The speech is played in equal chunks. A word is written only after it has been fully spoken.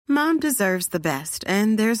Mom deserves the best,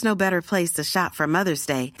 and there's no better place to shop for Mother's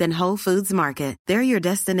Day than Whole Foods Market. They're your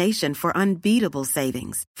destination for unbeatable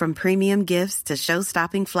savings, from premium gifts to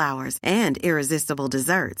show-stopping flowers and irresistible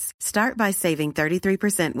desserts. Start by saving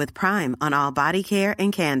 33% with Prime on all body care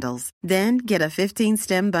and candles. Then get a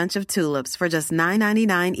 15-stem bunch of tulips for just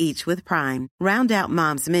 $9.99 each with Prime. Round out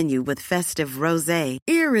Mom's menu with festive rosé,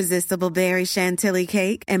 irresistible berry chantilly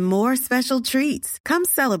cake, and more special treats. Come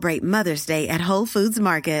celebrate Mother's Day at Whole Foods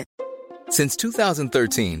Market. Since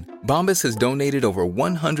 2013, Bombas has donated over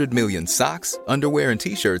 100 million socks, underwear, and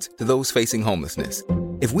T-shirts to those facing homelessness.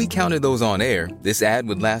 If we counted those on air, this ad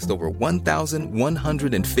would last over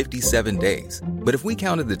 1,157 days. But if we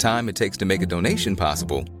counted the time it takes to make a donation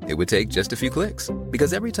possible, it would take just a few clicks.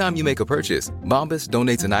 Because every time you make a purchase, Bombas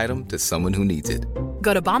donates an item to someone who needs it.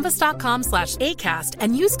 Go to bombas.com/ACAST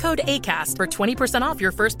and use code ACAST for 20% off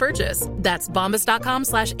your first purchase. That's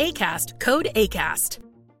bombas.com/ACAST, code ACAST.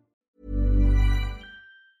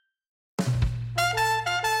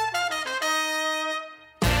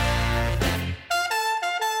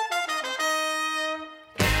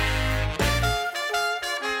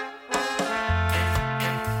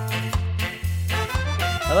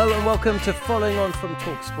 Hello and welcome to Following On from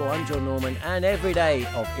TalkSport. I'm John Norman, and every day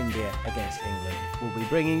of India against England, we'll be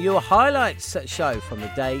bringing you a highlights show from the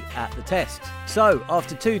day at the test. So,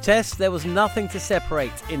 after two tests, there was nothing to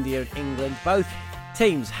separate India and England. Both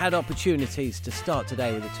teams had opportunities to start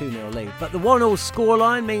today with a 2-0 lead, but the 1-1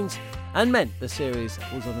 scoreline meant the series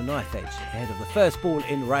was on a knife edge ahead of the first ball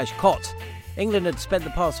in Rajkot. England had spent the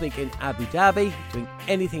past week in Abu Dhabi doing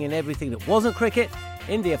anything and everything that wasn't cricket.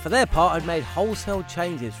 India, for their part, had made wholesale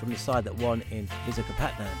changes from the side that won in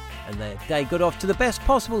Visakhapatnam, and their day got off to the best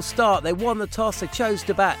possible start. They won the toss, they chose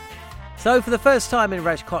to bat. So for the first time in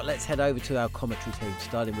Rajkot, let's head over to our commentary team,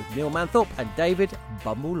 starting with Neil Manthorpe and David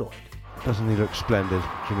Bumble Lloyd. Doesn't he look splendid,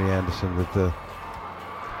 Jimmy Anderson, with the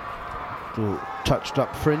little touched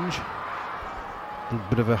up fringe? A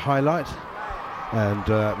bit of a highlight. And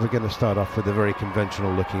we're going to start off with a very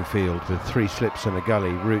conventional looking field with 3 slips and a gully.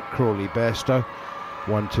 Root, Crawley, Bairstow.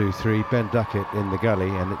 1, 2, 3. Ben Duckett in the gully,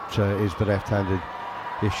 and it is the left-handed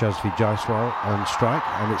Yashasvi Jaiswal on strike.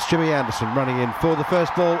 And it's Jimmy Anderson running in for the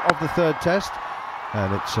first ball of the third test.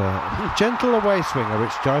 And it's a gentle away swinger,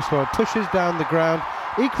 which Jaiswal pushes down the ground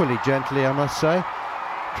equally gently, I must say,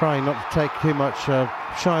 trying not to take too much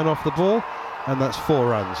shine off the ball. And that's 4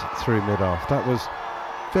 runs through mid-off. That was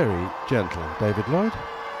very gentle, David Lloyd.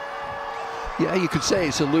 Yeah, you could say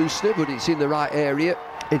it's a loosener, but it's in the right area.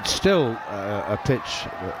 It's still a pitch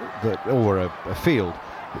or a field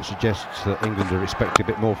that suggests that England are expecting a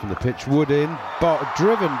bit more from the pitch. Wood in, but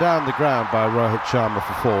driven down the ground by Rohit Sharma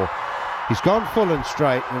for 4. He's gone full and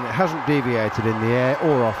straight, and it hasn't deviated in the air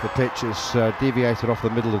or off the pitch. It's deviated off the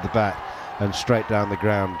middle of the bat and straight down the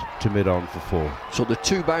ground to mid-on for 4. So the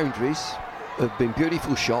 2 boundaries have been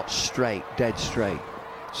beautiful shots, straight, dead straight.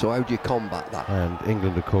 So how do you combat that? And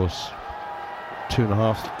England, of course,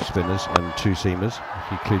 2.5 spinners and 2 seamers,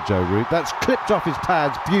 if you include Joe Root. That's clipped off his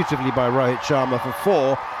pads beautifully by Rohit Sharma for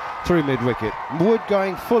 4 through mid-wicket. Wood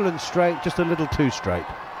going full and straight, just a little too straight.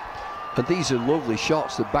 And these are lovely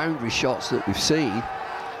shots, the boundary shots that we've seen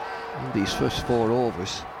in these first 4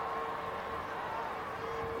 overs.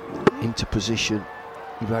 Into position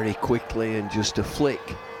very quickly, and just a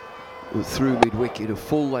flick through mid-wicket, a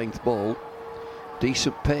full-length ball.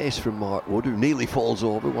 Decent pace from Mark Wood, who nearly falls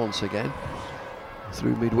over once again.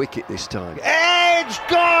 Through mid-wicket this time. Edge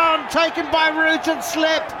gone, taken by Root and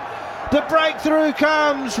slip. The breakthrough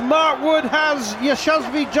comes. Mark Wood has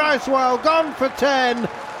Yashasvi Jaiswal gone for 10.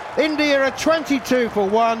 India are 22 for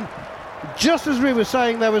 1. Just as we were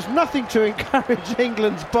saying, there was nothing to encourage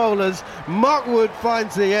England's bowlers. Mark Wood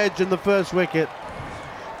finds the edge in the first wicket.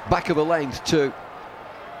 Back of a length too.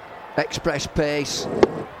 Express pace.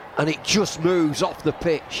 And it just moves off the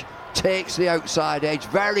pitch, takes the outside edge,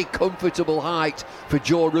 very comfortable height for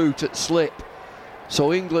Joe Root at slip.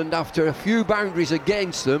 So England, after a few boundaries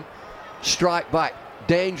against them, strike back.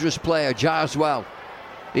 Dangerous player, Jaiswal.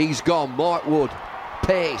 He's gone. Mark Wood,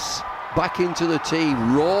 pace, back into the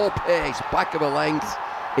team, raw pace, back of a length.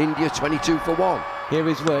 India 22 for 1. Here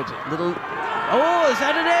is Wood, it's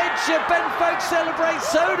had an edge. Ben Foakes celebrates,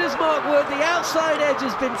 so does Mark Wood. The outside edge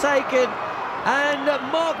has been taken. And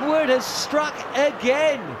Mark Wood has struck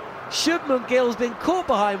again. Shubman Gill's been caught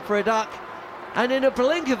behind for a duck. And in a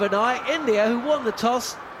blink of an eye, India, who won the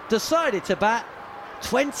toss, decided to bat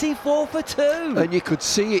 24 for 2. And you could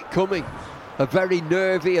see it coming. A very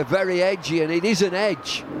nervy, a very edgy, and it is an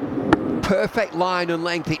edge. Perfect line and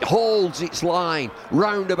length. It holds its line.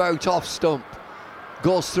 Roundabout off stump.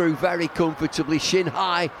 Goes through very comfortably, shin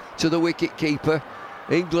high to the wicket keeper.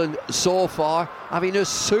 England so far having a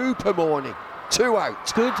super morning. 2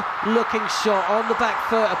 out. Good looking shot on the back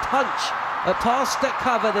foot, a punch past that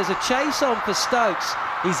cover. There's a chase on for Stokes.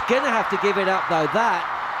 He's going to have to give it up though. That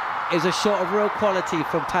is a shot of real quality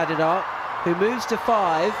from Patidar, who moves to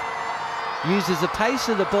 5, uses the pace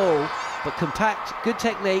of the ball, but compact, good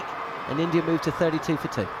technique, and India move to 32 for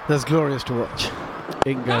 2. That's glorious to watch.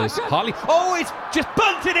 In goes Hartley. Oh, it's just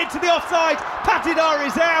bunted into the offside. Patidar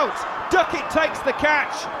is out. Duckett takes the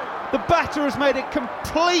catch. The batter has made a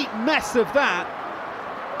complete mess of that.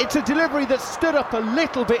 It's a delivery that stood up a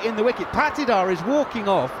little bit in the wicket. Patidar is walking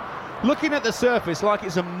off, looking at the surface like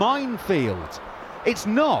it's a minefield. It's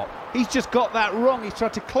not. He's just got that wrong. He's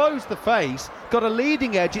tried to close the face, got a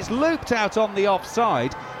leading edge. It's looped out on the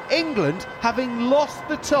offside. England, having lost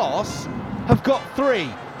the toss, have got 3.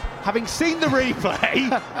 Having seen the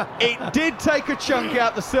replay, it did take a chunk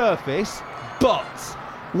out the surface, but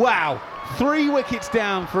wow, 3 wickets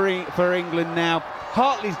down for England now.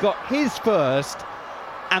 Hartley's got his first,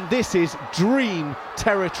 and this is dream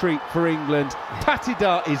territory for England.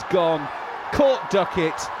 Patidar is gone, caught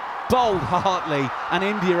Duckett, bowled Hartley, and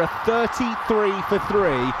India are 33 for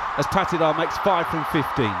 3 as Patidar makes 5 from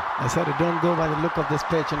 15. I said it don't go by the look of this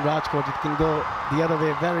pitch in Rajkot. It can go the other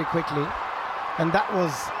way very quickly, and that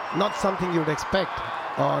was not something you would expect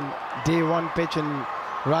on day 1 pitch in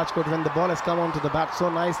Rajkot when the ball has come onto the bat so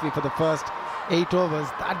nicely for the first 8 overs.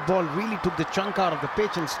 That ball really took the chunk out of the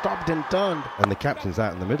pitch and stopped and turned. And the captain's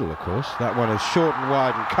out in the middle, of course. That one is short and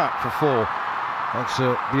wide and cut for 4. That's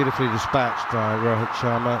beautifully dispatched by Rohit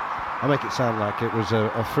Sharma. I make it sound like it was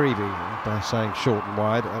a freebie by saying short and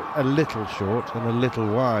wide, a little short and a little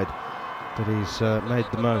wide. But he's made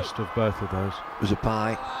the most of both of those. It was a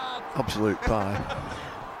pie, absolute pie.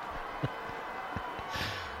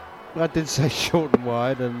 I did say short and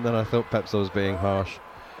wide, and then I thought perhaps I was being harsh,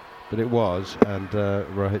 but it was, and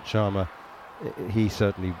Rohit Sharma, he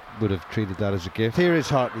certainly would have treated that as a gift. Here is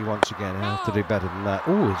Hartley once again. He'll have to do better than that.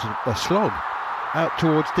 Oh, it's a slog out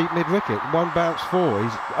towards deep mid-wicket. 1 bounce 4.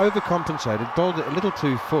 He's overcompensated, bowled it a little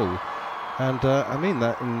too full, and I mean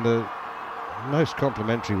that in the most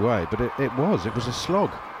complimentary way, but it was a slog.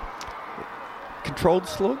 Controlled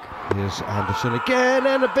slug. Here's Anderson again,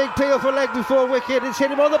 and a big peel for leg before wicket. It's hit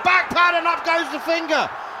him on the back pad, and up goes the finger.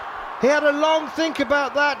 He had a long think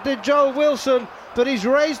about that, did Joel Wilson, but he's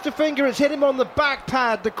raised the finger. It's hit him on the back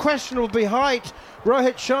pad. The question will be height.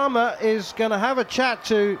 Rohit Sharma is going to have a chat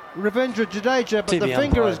to Ravindra Jadeja, but the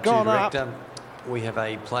finger has gone up. We have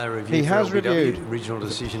a player review. He has reviewed. Original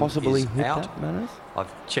decision possibly is hit out. that, Manners?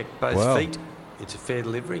 I've checked both feet. It's a fair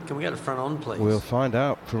delivery. Can we go to front on, please? We'll find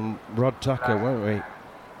out from Rod Tucker, won't we?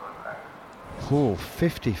 Oh,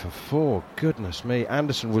 50 for 4. Goodness me.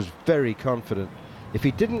 Anderson was very confident. If he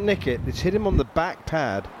didn't nick it, it's hit him on the back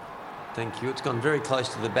pad. Thank you. It's gone very close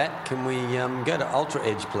to the bat. Can we go to ultra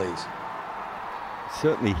edge, please?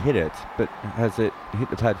 Certainly hit it, but has it hit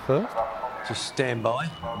the pad first? Just stand by.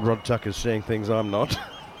 Rod Tucker's seeing things I'm not.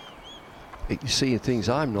 He's seeing things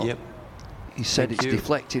I'm not. Yep. He said Thank it's you.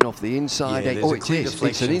 deflecting off the inside edge. Oh, it is.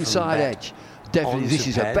 It's an inside edge. Definitely, this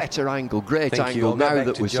is a better angle, great angle now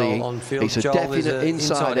that we're seeing. It's a definite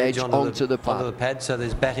inside edge onto the pad. So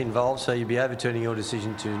there's bat involved, so you'll be overturning your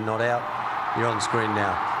decision to not out. You're on screen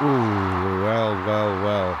now. Ooh,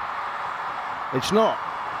 well. It's not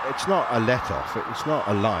a let-off. It's not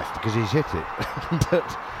a life because he's hit it.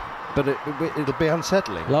 but it'll be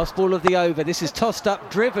unsettling. Last ball of the over. This is tossed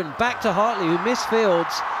up, driven back to Hartley, who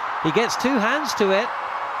misfields. He gets 2 hands to it,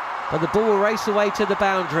 but the ball will race away to the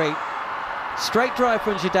boundary. Straight drive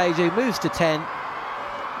from Jadeja, who moves to 10,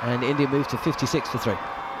 and India moves to 56 for 3.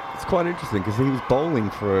 It's quite interesting because he was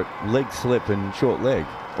bowling for a leg slip and short leg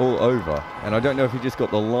all over, and I don't know if he just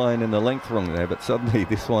got the line and the length wrong there, but suddenly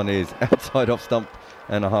this one is outside off stump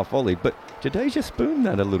and a half volley. But Jadeja spooned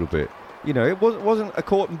that a little bit. You know, it wasn't a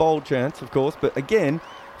caught and bowled chance, of course, but again,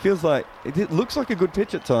 feels like it looks like a good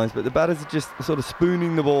pitch at times, but the batters are just sort of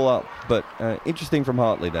spooning the ball up. But interesting from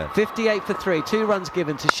Hartley there. 58 for 3, 2 runs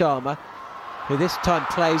given to Sharma, who this time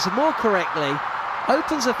plays more correctly,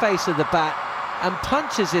 opens the face of the bat and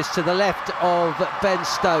punches this to the left of Ben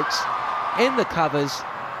Stokes in the covers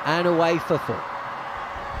and away for 4.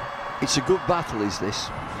 It's a good battle, is this?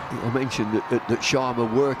 I mentioned that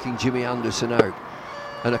Sharma working Jimmy Anderson out,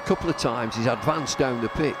 and a couple of times he's advanced down the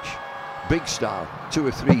pitch, big style, 2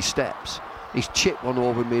 or 3 steps. He's chipped one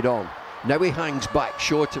over mid-on. Now he hangs back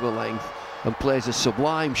short of a length and plays a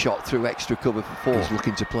sublime shot through extra cover for 4. He's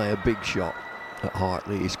looking to play a big shot at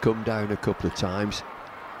Hartley. He's come down a couple of times.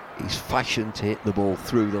 He's fashioned to hit the ball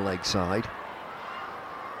through the leg side.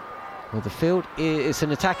 Well, the field is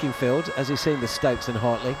an attacking field, as we've seen with Stokes and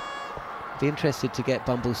Hartley. Be interested to get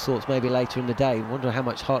Bumble's thoughts maybe later in the day. Wonder how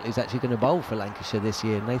much Hartley's actually going to bowl for Lancashire this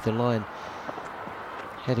year. Nathan Lyon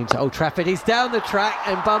heading to Old Trafford. He's down the track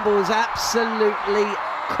and Bumble's absolutely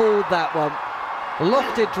called that one. A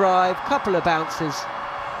lofted drive, couple of bounces,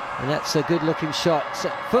 and that's a good looking shot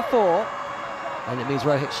for 4. And it means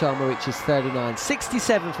Rohit Sharma reaches 39,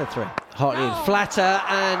 67 for 3. Hartley in flatter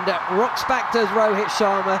and rocks back does Rohit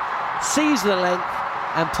Sharma, sees the length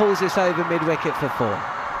and pulls this over mid-wicket for 4.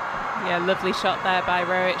 Yeah, lovely shot there by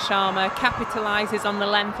Rohit Sharma. Capitalises on the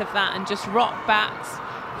length of that and just flat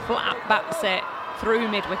bats it through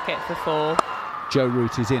mid-wicket for 4. Joe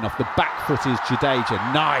Root is in off the back foot is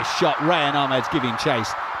Jadeja. Nice shot. Rayan Ahmed's giving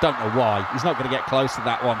chase. Don't know why. He's not going to get close to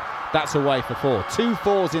that one. That's away for 4. 2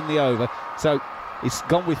 4s in the over. So it's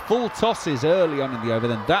gone with full tosses early on in the over.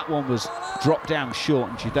 Then that one was dropped down short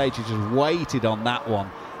and Jadeja just waited on that one.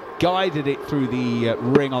 Guided it through the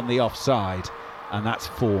ring on the offside. And that's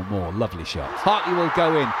 4 more. Lovely shot. Hartley will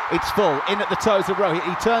go in. It's full. In at the toes of Rohit.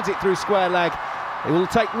 He turns it through square leg. It will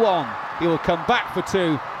take 1. He will come back for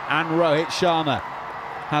 2. And Rohit Sharma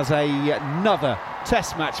has another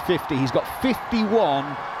Test match 50. He's got 51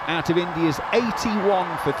 out of India's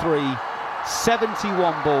 81 for 3.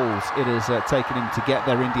 71 balls it has taken him to get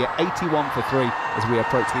there. India 81 for 3 as we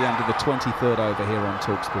approach the end of the 23rd over here on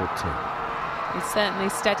TalkSport 2. He's certainly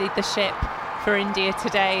steadied the ship for India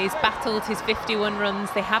today. He's battled his 51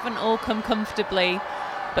 runs. They haven't all come comfortably,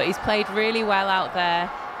 but he's played really well out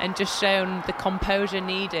there and just shown the composure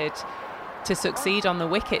needed to succeed on the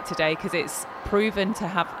wicket today, because it's proven to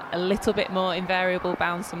have a little bit more invariable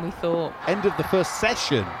bounce than we thought. End of the first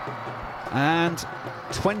session and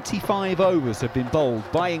 25 overs have been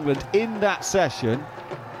bowled by England in that session,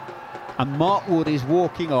 and Mark Wood is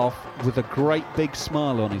walking off with a great big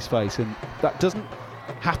smile on his face, and that doesn't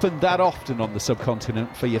happen that often on the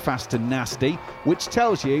subcontinent for your fast and nasty, which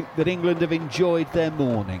tells you that England have enjoyed their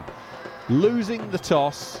morning. Losing the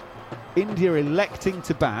toss, India electing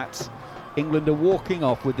to bat. England are walking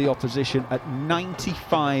off with the opposition at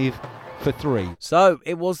 95 for 3. So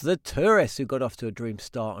it was the tourists who got off to a dream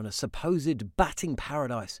start on a supposed batting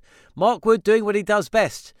paradise. Mark Wood doing what he does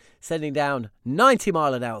best, sending down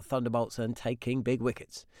 90-mile-an-hour thunderbolts and taking big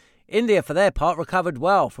wickets. India, for their part, recovered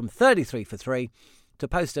well from 33 for 3 to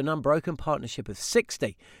post an unbroken partnership of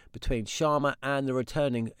 60 between Sharma and the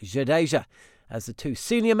returning Jadeja. As the 2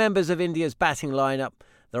 senior members of India's batting lineup,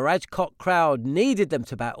 the Rajkot crowd needed them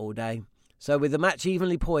to bat all day. So with the match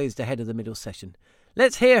evenly poised ahead of the middle session,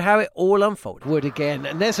 let's hear how it all unfolded. Wood again,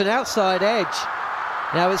 and there's an outside edge.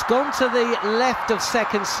 Now it's gone to the left of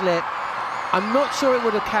second slip. I'm not sure it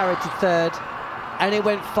would have carried to third, and it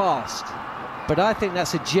went fast. But I think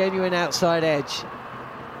that's a genuine outside edge.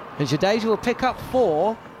 And Jadeja will pick up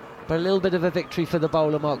 4, but a little bit of a victory for the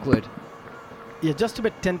bowler Mark Wood. Yeah, just a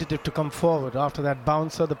bit tentative to come forward after that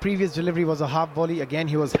bouncer. The previous delivery was a half volley. Again,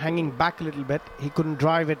 he was hanging back a little bit. He couldn't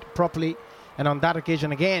drive it properly. And on that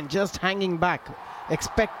occasion, again, just hanging back,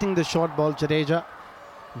 expecting the short ball. Jadeja,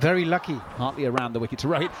 very lucky. Hartley around the wicket to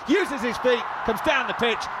Rohit. Uses his feet, comes down the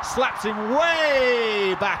pitch, slaps him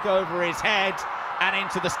way back over his head and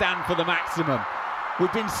into the stand for the maximum.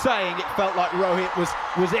 We've been saying it felt like Rohit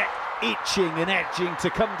was itching and edging to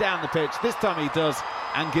come down the pitch. This time he does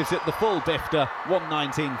and gives it the full bifter,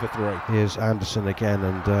 119 for 3. Here's Anderson again,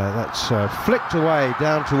 and that's flicked away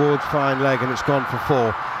down towards fine leg, and it's gone for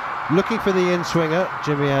 4. Looking for the in-swinger,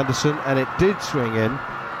 Jimmy Anderson, and it did swing in,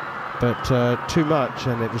 but too much,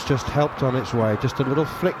 and it was just helped on its way. Just a little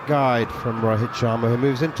flick guide from Rohit Sharma, who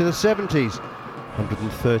moves into the 70s,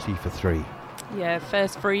 130 for 3. Yeah,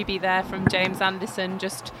 first freebie there from James Anderson,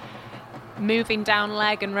 just moving down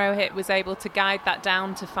leg, and Rohit was able to guide that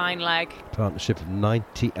down to fine leg. Partnership of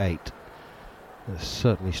 98. That's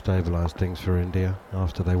certainly stabilised things for India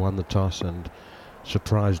after they won the toss and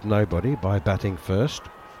surprised nobody by batting first.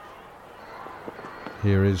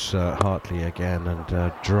 Here is Hartley again,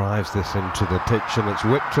 and drives this into the pitch, and it's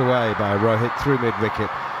whipped away by Rohit through mid-wicket.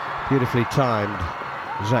 Beautifully timed.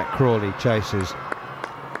 Zach Crawley chases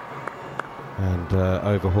and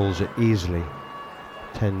overhauls it easily.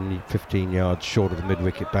 10-15 yards short of the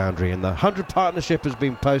mid-wicket boundary, and the 100 partnership has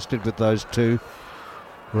been posted with those 2.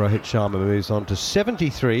 Rohit Sharma moves on to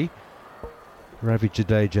 73. Ravi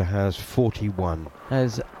Jadeja has 41.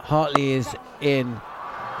 As Hartley is in,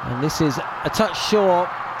 and this is a touch short,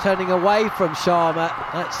 turning away from Sharma.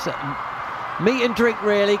 That's meat and drink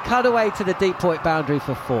really. Cut away to the deep point boundary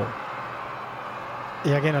for 4.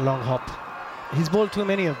 Yeah, again a long hop. He's bowled too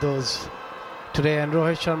many of those today, and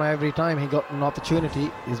Rohit Sharma, every time he got an opportunity,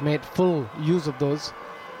 he's made full use of those.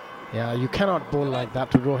 Yeah, you cannot bowl like that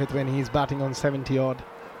to Rohit when he's batting on 70 odd.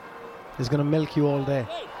 He's going to milk you all day.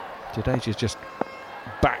 Jadeja's just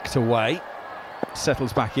backed away,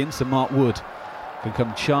 settles back in, so Mark Wood can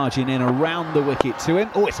come charging in around the wicket to him.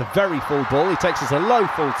 Oh, it's a very full ball. He takes us a low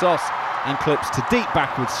full toss and clips to deep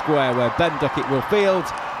backwards square where Ben Duckett will field,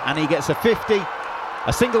 and he gets a 50,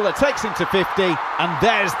 a single that takes him to 50, and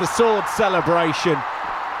there's the sword celebration,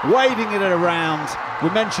 waving it around. We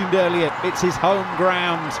mentioned earlier it's his home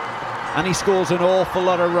ground, and he scores an awful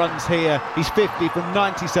lot of runs here. He's 50 from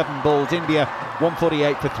 97 balls. India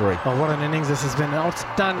 148 for 3. Oh, what an innings this has been.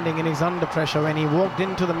 Outstanding innings under pressure. When he walked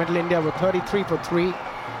into the middle, India with 33 for 3.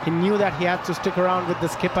 He knew that he had to stick around with the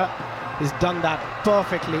skipper. He's done that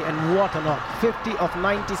perfectly, and what a knock. 50 of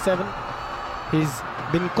 97. He's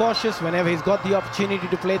been cautious whenever he's got the opportunity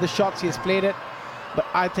to play the shots. He has played it, but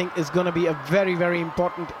I think it's going to be a very, very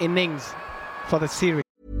important innings for the series.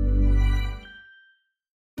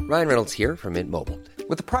 Ryan Reynolds here from Mint Mobile.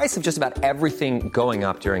 With the price of just about everything going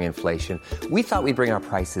up during inflation, we thought we'd bring our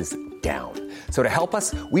prices down. So to help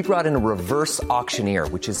us, we brought in a reverse auctioneer,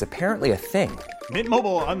 which is apparently a thing. Mint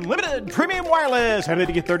Mobile Unlimited Premium Wireless. How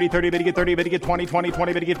to get 30, 30, bit to get 30, bit to get 20, 20,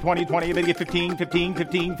 20, bit to get 20, 20, bit to get 15, 15,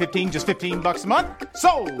 15, 15, just $15 a month?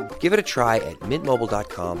 Sold! Give it a try at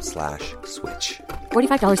mintmobile.com/switch.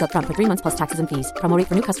 $45 up front for 3 months plus taxes and fees. Promo rate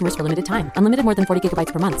for new customers for limited time. Unlimited more than 40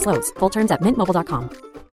 gigabytes per month. Slows full terms at mintmobile.com.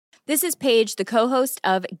 This is Paige, the co-host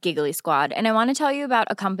of Giggly Squad, and I want to tell you about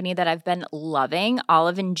a company that I've been loving,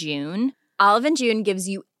 Olive & June. Olive & June gives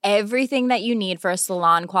you everything that you need for a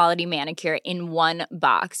salon-quality manicure in one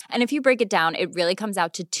box. And if you break it down, it really comes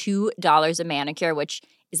out to $2 a manicure, which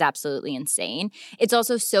is absolutely insane. It's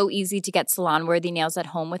also so easy to get salon-worthy nails at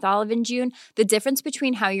home with Olive & June. The difference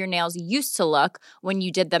between how your nails used to look when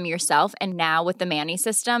you did them yourself and now with the Mani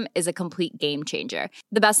system is a complete game changer.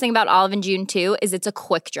 The best thing about Olive & June, too, is it's a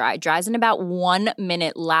quick dry. Dries in about 1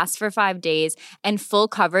 minute, lasts for 5 days, and full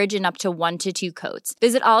coverage in up to 1 to 2 coats.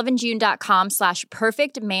 Visit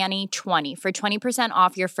oliveandjune.com/perfectmani20 for 20%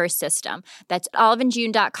 off your first system. That's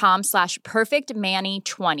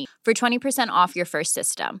oliveandjune.com/perfectmani20 for 20% off your first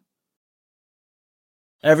system.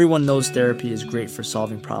 Everyone knows therapy is great for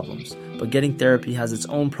solving problems, but getting therapy has its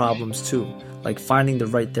own problems too, like finding the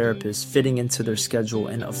right therapist, fitting into their schedule,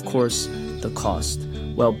 and of course, the cost.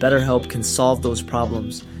 Well, BetterHelp can solve those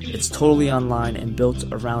problems. It's totally online and built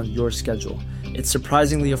around your schedule. It's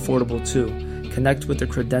surprisingly affordable too. Connect with a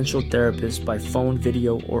credentialed therapist by phone,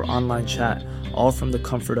 video, or online chat, all from the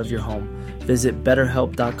comfort of your home. Visit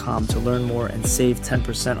BetterHelp.com to learn more and save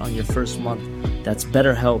 10% on your first month. That's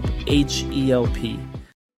BetterHelp, H-E-L-P.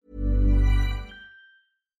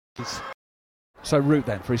 So Root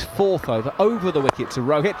then for his 4th over the wicket to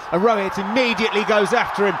Rohit, and Rohit immediately goes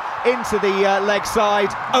after him into the leg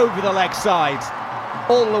side, over the leg side,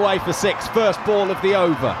 all the way for 6, first ball of the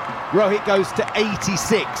over. Rohit goes to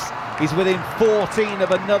 86, he's within 14 of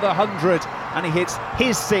another 100, and he hits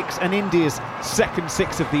his 6 and India's second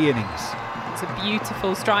 6 of the innings. It's a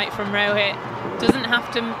beautiful strike from Rohit. Doesn't have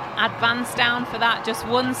to advance down for that, just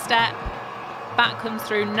one step. Bat comes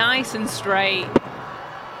through nice and straight.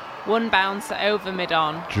 One bounce over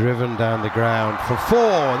mid-on. Driven down the ground for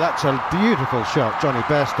 4. That's a beautiful shot. Johnny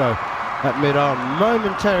Bairstow at mid-on,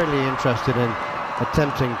 momentarily interested in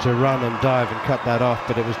attempting to run and dive and cut that off,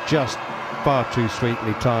 but it was just far too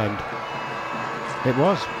sweetly timed. It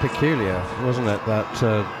was peculiar, wasn't it, that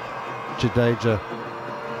Jadeja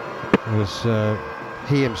was...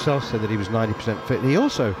 he himself said that he was 90% fit. He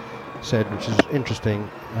also said, which is interesting,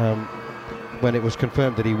 when it was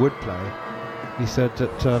confirmed that he would play, he said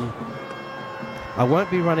that I won't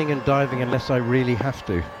be running and diving unless I really have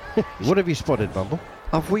to. What have you spotted, Bumble?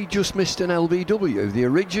 Have we just missed an LBW? The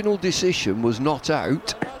original decision was not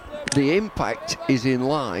out. The impact is in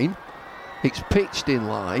line. It's pitched in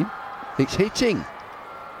line. It's hitting.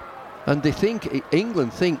 And they think,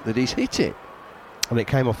 England think that he's hit it. And it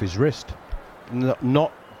came off his wrist.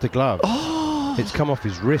 Not the glove. Oh! It's come off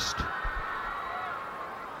his wrist.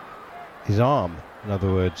 His arm, in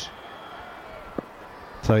other words.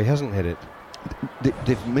 So he hasn't hit it.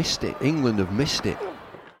 They've missed it. England have missed it.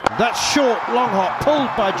 That's short, long hop, pulled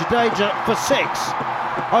by Jadeja for 6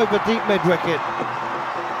 over deep mid-wicket.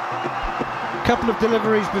 Couple of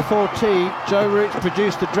deliveries before tea. Joe Root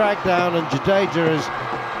produced a drag down, and Jadeja has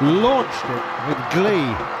launched it with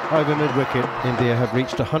glee over mid-wicket. India have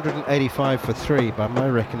reached 185 for 3. By my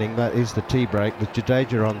reckoning, that is the tea break, with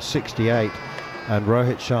Jadeja on 68 and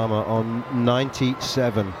Rohit Sharma on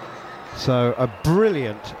 97. So a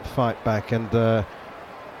brilliant fight back, and I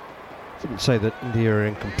wouldn't say that India are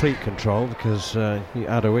in complete control, because you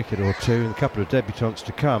add a wicket or two and a couple of debutants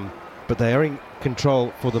to come, but they are in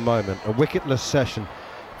control for the moment. A wicketless session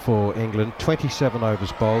for England, 27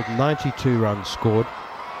 overs bowled, 92 runs scored.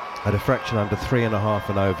 at a fraction under 3.5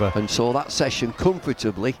 and over. And saw that session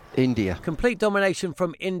comfortably, India. Complete domination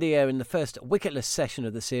from India in the first wicketless session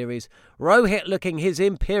of the series. Rohit looking his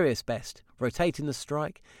imperious best, rotating the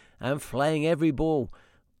strike and flaying every ball.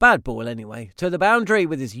 Bad ball anyway, to the boundary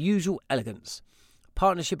with his usual elegance.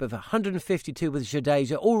 Partnership of 152 with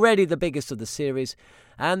Jadeja, already the biggest of the series,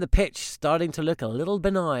 and the pitch starting to look a little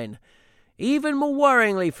benign. Even more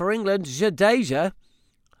worryingly for England, Jadeja,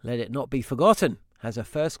 let it not be forgotten, has a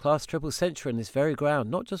first-class triple century in this very ground.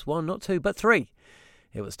 Not just one, not two, but three.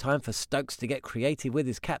 It was time for Stokes to get creative with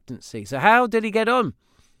his captaincy. So how did he get on?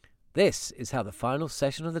 This is how the final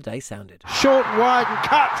session of the day sounded. Short, wide and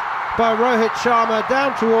cut by Rohit Sharma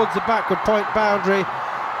down towards the backward point boundary.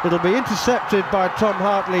 It'll be intercepted by Tom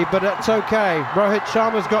Hartley, but it's okay. Rohit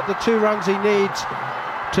Sharma's got the 2 runs he needs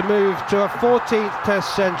to move to a 14th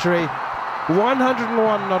Test century. 101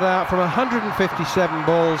 not out from 157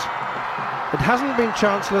 balls. It hasn't been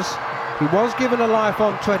chanceless. He was given a life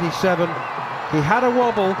on 27. He had a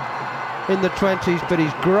wobble in the 20s, but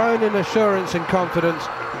he's grown in assurance and confidence,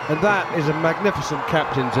 and that is a magnificent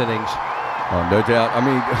captain's innings. Oh, no doubt. I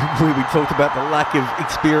mean, we talked about the lack of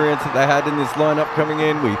experience that they had in this lineup coming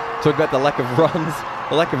in. We talked about the lack of runs,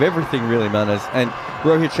 the lack of everything really, Manners. And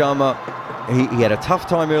Rohit Sharma, he had a tough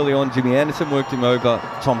time early on. Jimmy Anderson worked him over.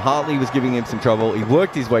 Tom Hartley was giving him some trouble. He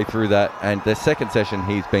worked his way through that, and the second session,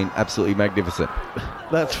 he's been absolutely magnificent.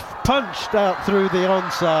 That's punched out through the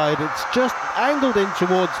onside. It's just angled in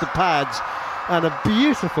towards the pads, and a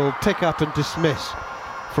beautiful pick up and dismiss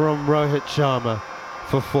from Rohit Sharma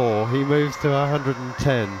for 4. He moves to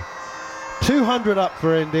 110. 200 up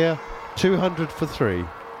for India, 200 for 3.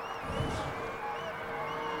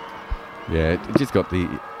 Yeah, it just got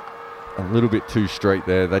a little bit too straight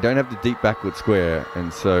there. They don't have the deep backward square,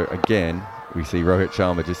 and so again we see Rohit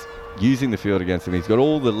Sharma just using the field against him. He's got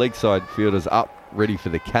all the leg side fielders up ready for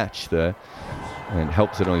the catch there and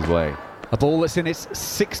helps it on his way. A ball that's in its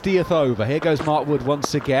 60th over. Here goes Mark Wood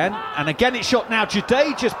once again, and again it's shot now.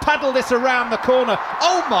 Jadeja's paddled this around the corner.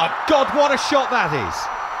 Oh my God, what a shot that is.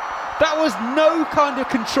 That was no kind of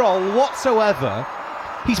control whatsoever.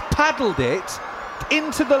 He's paddled it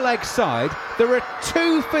into the leg side. There are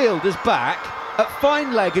 2 fielders back at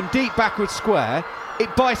fine leg and deep backward square.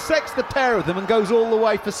 It bisects the pair of them and goes all the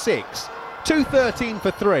way for 6. 213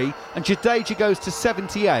 for 3, and Jadeja goes to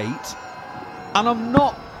 78. And I'm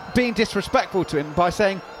not being disrespectful to him by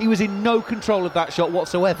saying he was in no control of that shot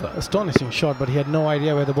whatsoever. Astonishing shot, but he had no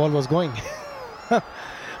idea where the ball was going.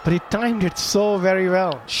 But he timed it so very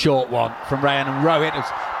well. Short one from Rayan, and Rohit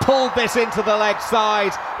has pulled this into the leg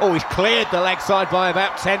side. Oh, he's cleared the leg side by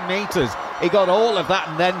about 10 metres. He got all of that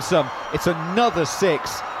and then some. It's another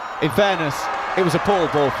 6. In fairness, it was a poor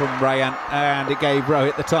ball from Rayan, and it gave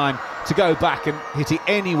Rohit the time to go back and hit it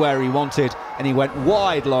anywhere he wanted, and he went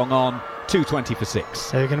wide long on. 220 for 6.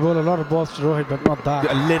 So you can bowl a lot of balls to Rohit, but not that.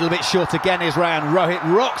 A little bit short again is Rayan. Rohit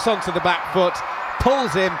rocks onto the back foot,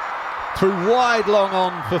 pulls him through wide long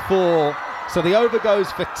on for 4. So the over goes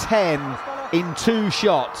for 10 in 2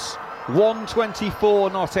 shots.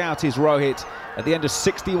 124 not out is Rohit at the end of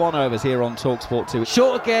 61 overs here on TalkSport 2.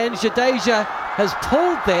 Short again. Jadeja has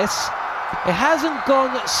pulled this. It hasn't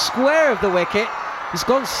gone square of the wicket. It's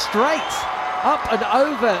gone straight up and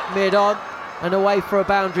over mid-on and away for a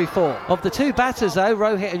boundary 4. Of the 2 batters though,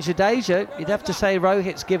 Rohit and Jadeja, you'd have to say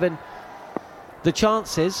Rohit's given the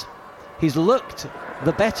chances. He's looked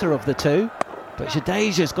the better of the 2, but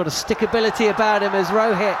Jadeja's got a stickability about him as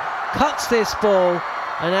Rohit cuts this ball,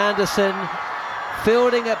 and Anderson,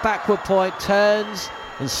 fielding at backward point, turns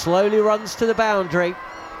and slowly runs to the boundary.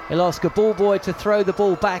 He'll ask a ball boy to throw the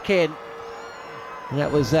ball back in, and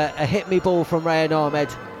that was a hit-me ball from Rayan Ahmed,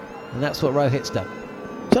 and that's what Rohit's done.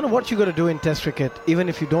 I don't know what you got to do in Test cricket, even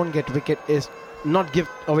if you don't get wicket, is not give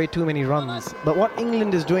away too many runs. But what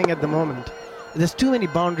England is doing at the moment, there's too many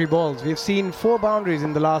boundary balls. We've seen 4 boundaries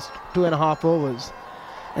in the last 2.5 overs,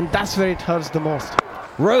 and that's where it hurts the most.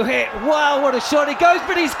 Rohit, wow, what a shot. He goes,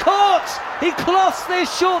 but he's caught. He cloths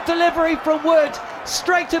this short delivery from Wood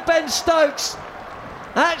straight to Ben Stokes.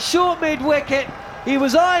 At short mid-wicket, he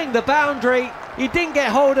was eyeing the boundary. He didn't get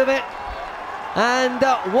hold of it. And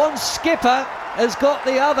one skipper has got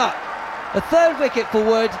the other. A 3rd wicket for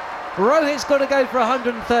Wood. Rohit's got to go for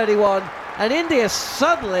 131, and India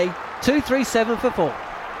suddenly 237 for 4.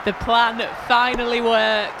 The plan finally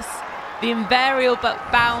works. The invariable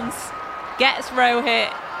bounce gets Rohit.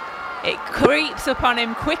 It creeps upon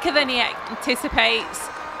him quicker than he anticipates,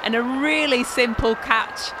 and a really simple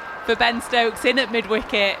catch for Ben Stokes in at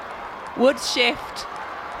mid-wicket. Wood's shift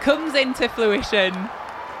comes into fruition,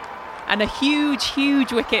 and a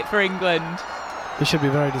huge wicket for England. He should be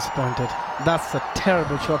very disappointed. That's a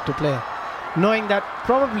terrible shot to play. Knowing that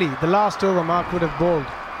probably the last over Mark would have bowled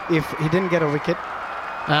if he didn't get a wicket.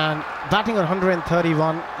 And batting on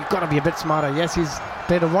 131, you've got to be a bit smarter. Yes, he's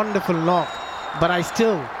played a wonderful knock, but I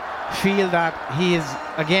still feel that he is,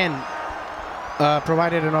 again,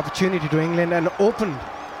 provided an opportunity to England and opened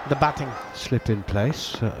the batting. Slip in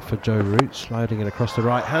place for Joe Root, sliding it across the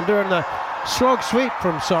right-hander, and the slog sweep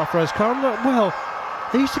from Sarfaraz Khan. Well,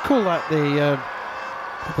 they used to call that the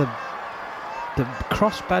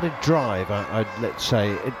cross-batted drive, let's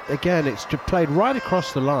say. It's played right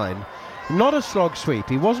across the line. Not a slog sweep.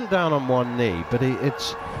 He wasn't down on one knee, but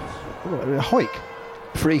it's a hoik.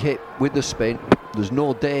 Free hit with the spin. There's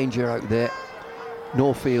no danger out there.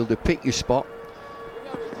 No fielder. Pick your spot.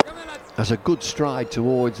 Has a good stride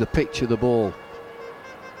towards the pitch of the ball.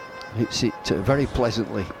 Hits it very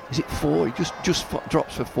pleasantly. Is it 4? He just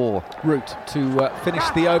drops for 4. Root to finish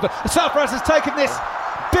the over. Sarfaraz has taken this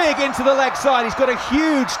big into the leg side. He's got a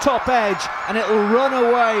huge top edge and it'll run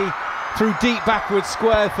away through deep backward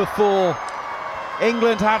square for 4.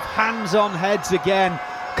 England have hands on heads again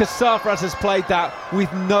because Sarfaraz has played that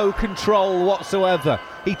with no control whatsoever.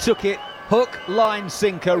 He took it hook, line,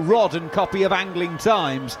 sinker, rod and copy of Angling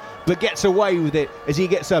Times, but gets away with it as he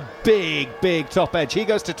gets a big top edge. He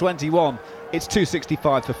goes to 21. It's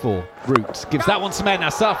 265 for 4. Root gives that one some air. Now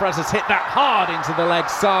Sarfaraz has hit that hard into the leg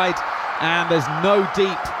side and there's no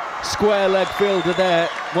deep square leg fielder there.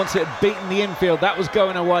 Once it had beaten the infield, that was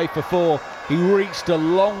going away for 4. He reached a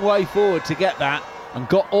long way forward to get that and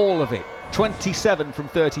got all of it. 27 from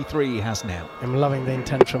 33 he has now. I'm loving the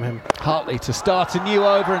intent from him. Hartley to start a new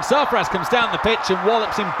over, and Sarfaraz comes down the pitch and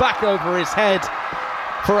wallops him back over his head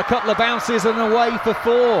for a couple of bounces and away for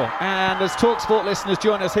 4. And as TalkSport listeners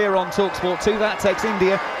join us here on TalkSport 2, that takes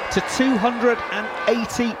India to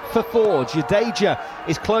 280 for 4. Jadeja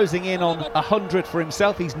is closing in on 100 for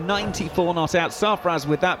himself. He's 94 not out. Sarfaraz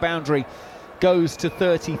with that boundary goes to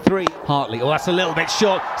 33. Hartley, that's a little bit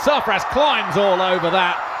short. Sarfaraz climbs all over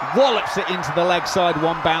that, wallops it into the leg side,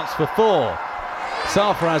 1 bounce for 4.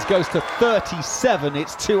 Sarfaraz goes to 37,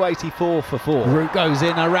 it's 284 for 4. Root goes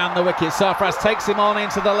in around the wicket. Sarfaraz takes him on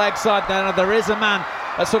into the leg side. Now there is a man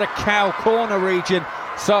at sort of cow corner region.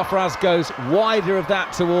 Sarfaraz goes wider of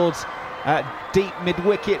that towards deep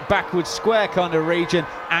mid-wicket, backward square kind of region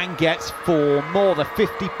and gets 4 more. The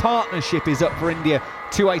 50 partnership is up for India,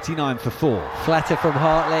 289 for 4. Flatter from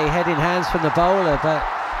Hartley, heading hands from the bowler, but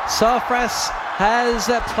Sarfaraz has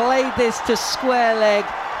played this to square leg,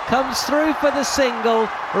 comes through for the single,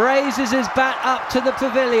 raises his bat up to the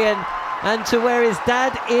pavilion and to where his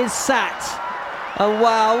dad is sat. And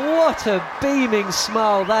wow, what a beaming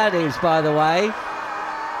smile that is, by the way.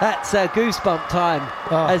 That's goosebump time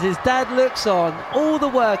as his dad looks on, all the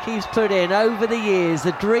work he's put in over the years,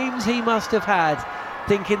 the dreams he must have had,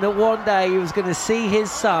 thinking that one day he was going to see his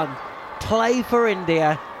son play for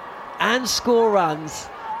India and score runs.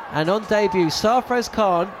 And on debut, Sarfaraz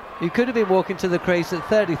Khan, who could have been walking to the crease at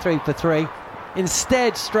 33 for 3,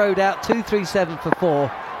 instead strode out 237 for 4,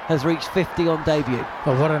 has reached 50 on debut.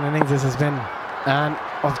 Oh, what an innings this has been. And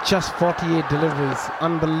of just 48 deliveries,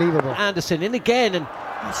 unbelievable. Anderson in again, and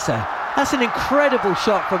that's an incredible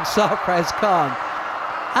shot from Sarfaraz Khan.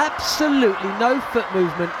 Absolutely no foot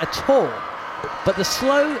movement at all, but the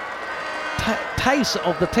slow pace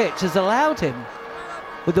of the pitch has allowed him,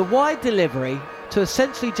 with a wide delivery, to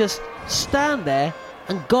essentially just stand there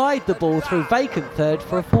and guide the ball through vacant third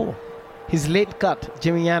for a 4. His late cut,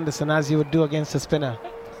 Jimmy Anderson, as you would do against a spinner.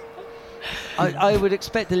 I would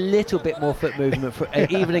expect a little bit more foot movement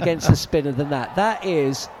even against a spinner than that. That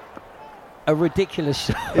is a ridiculous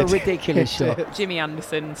shot. Jimmy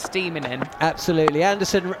Anderson steaming in. Absolutely.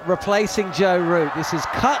 Anderson replacing Joe Root. This is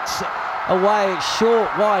cuts away, it's short,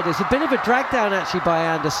 wide. There's a bit of a drag down actually by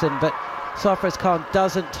Anderson, but Sarfaraz Khan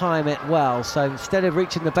doesn't time it well. So instead of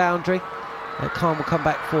reaching the boundary, Khan will come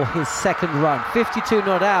back for his second run. 52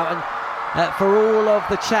 not out, and for all of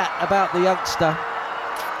the chat about the youngster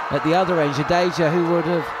at the other end, Jadeja, who would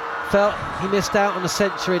have felt he missed out on a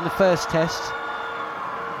century in the first test.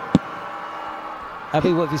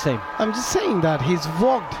 Abhi, what have you seen? I'm just saying that he's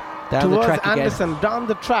walked towards Anderson down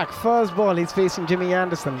the track. First ball, he's facing Jimmy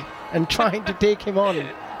Anderson and trying to take him on.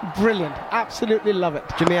 Brilliant, absolutely love it.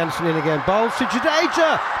 Jimmy Anderson in again, bowls to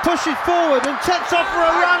Jadeja, pushes forward and sets off for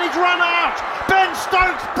a run. He's run out. Ben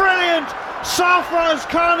Stokes, brilliant. Sarfaraz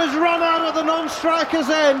Khan has run out at the non-striker's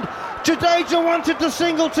end. Jadeja wanted to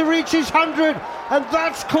single to reach his 100, and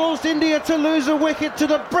that's caused India to lose a wicket to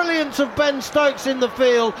the brilliance of Ben Stokes in the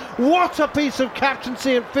field. What a piece of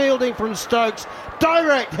captaincy and fielding from Stokes.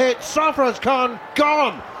 Direct hit, Sarfaraz Khan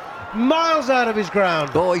gone. miles out of his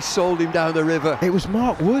ground. Oh, he sold him down the river. It was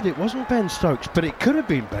Mark Wood, it wasn't Ben Stokes, but it could have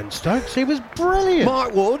been Ben Stokes. He was brilliant.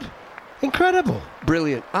 Mark Wood. Incredible.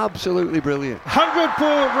 Brilliant, absolutely brilliant. 100 for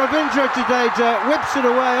Ravindra Jadeja, whips it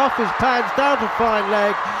away off his pads, down to fine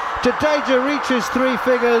leg. Jadeja reaches three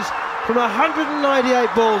figures from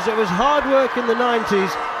 198 balls. It was hard work in the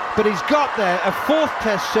 90s, but he's got there, a fourth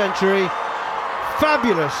test century.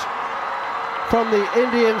 Fabulous from the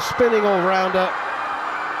Indian spinning all-rounder.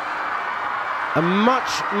 A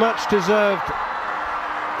much deserved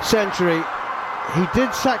century. He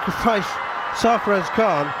did sacrifice Sarfaraz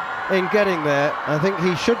Khan in getting there. I think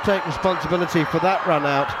he should take responsibility for that run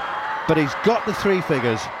out, but he's got the three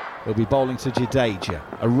figures. He'll be bowling to Jadeja.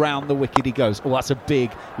 Around the wicket he goes. Oh, that's a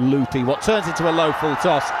big loopy. What turns into a low full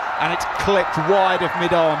toss, and it's clipped wide of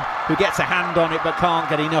mid-on, who gets a hand on it but can't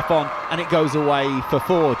get enough on, and it goes away for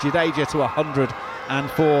four. Jadeja to 100, and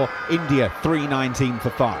for India, 319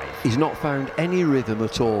 for 5. He's not found any rhythm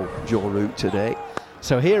at all, Joe Root, today.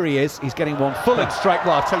 So here he is, he's getting one full in strike.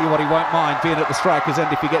 Well, I'll tell you what, he won't mind being at the striker's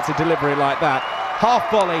end if he gets a delivery like that. Half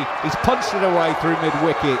volley, he's punched it away through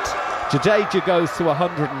mid-wicket. Jadeja goes to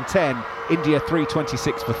 110, India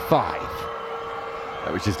 326 for 5.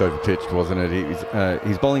 That was just over-pitched, wasn't it?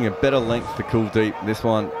 He's bowling a better length to Kuldeep. This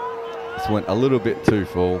went a little bit too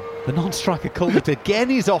full. The non-striker Kuldeep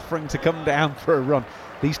again is offering to come down for a run.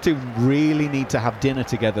 These two really need to have dinner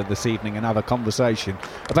together this evening and have a conversation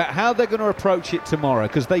about how they're going to approach it tomorrow,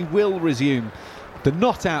 because they will resume. The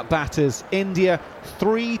not-out batters, India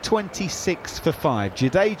 326 for 5.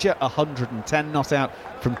 Jadeja 110 not out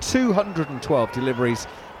from 212 deliveries.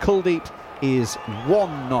 Kuldeep is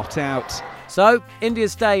one not out. So,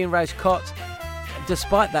 India's day in Rajkot,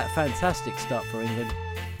 despite that fantastic start for England,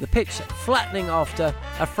 the pitch flattening after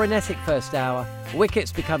a frenetic first hour,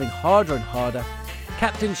 wickets becoming harder and harder,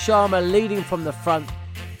 Captain Sharma leading from the front,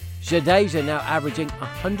 Jadeja now averaging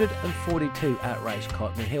 142 at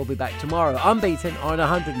Rajkot, and he'll be back tomorrow unbeaten on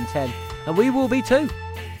 110, and we will be too.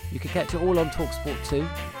 You can catch it all on TalkSport 2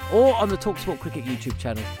 or on the TalkSport Cricket YouTube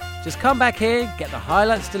channel. Just come back here, get the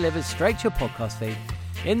highlights delivered straight to your podcast feed.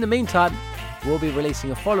 In the meantime, we'll be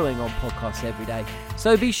releasing a following on podcast every day,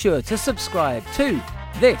 so be sure to subscribe to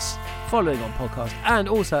this following on podcast and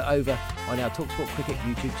also over on our TalkSport Cricket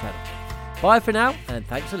YouTube channel. Bye for now, and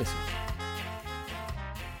thanks for listening.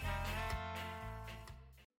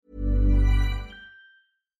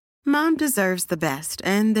 Mom deserves the best,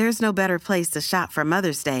 and there's no better place to shop for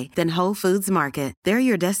Mother's Day than Whole Foods Market. They're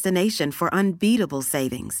your destination for unbeatable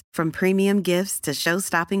savings, from premium gifts to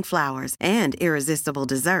show-stopping flowers and irresistible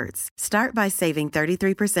desserts. Start by saving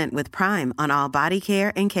 33% with Prime on all body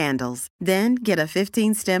care and candles. Then get a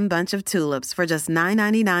 15-stem bunch of tulips for just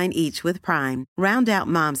 $9.99 each with Prime. Round out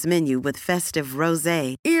Mom's menu with festive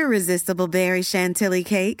rosé, irresistible berry chantilly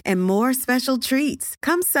cake, and more special treats.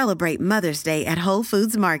 Come celebrate Mother's Day at Whole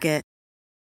Foods Market.